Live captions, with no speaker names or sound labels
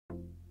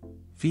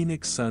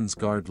Phoenix Suns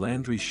guard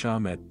Landry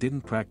Shamet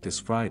didn't practice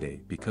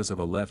Friday because of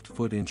a left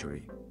foot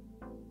injury.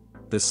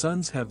 The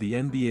Suns have the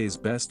NBA's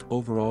best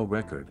overall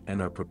record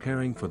and are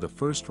preparing for the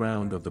first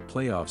round of the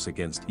playoffs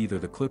against either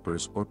the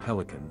Clippers or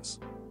Pelicans.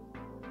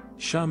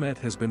 Shamet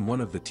has been one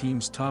of the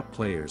team's top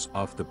players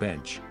off the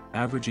bench,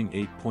 averaging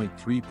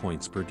 8.3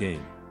 points per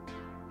game.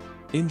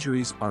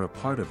 Injuries are a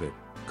part of it,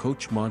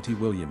 Coach Monty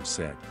Williams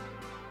said.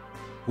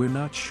 We're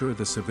not sure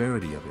the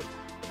severity of it.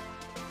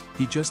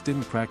 He just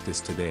didn't practice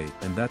today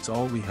and that's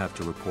all we have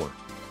to report.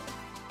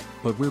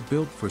 But we're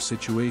built for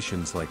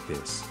situations like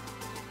this.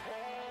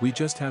 We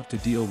just have to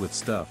deal with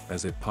stuff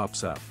as it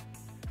pops up.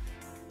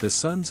 The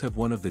Suns have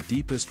one of the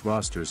deepest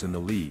rosters in the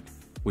league,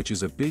 which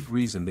is a big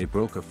reason they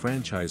broke a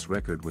franchise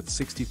record with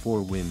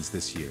 64 wins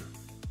this year.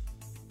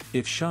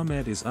 If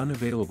Shamet is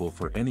unavailable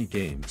for any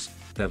games,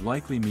 that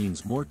likely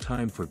means more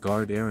time for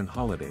guard Aaron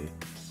Holiday,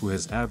 who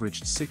has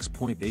averaged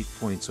 6.8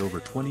 points over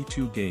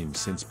 22 games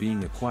since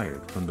being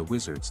acquired from the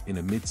Wizards in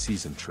a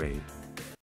mid-season trade.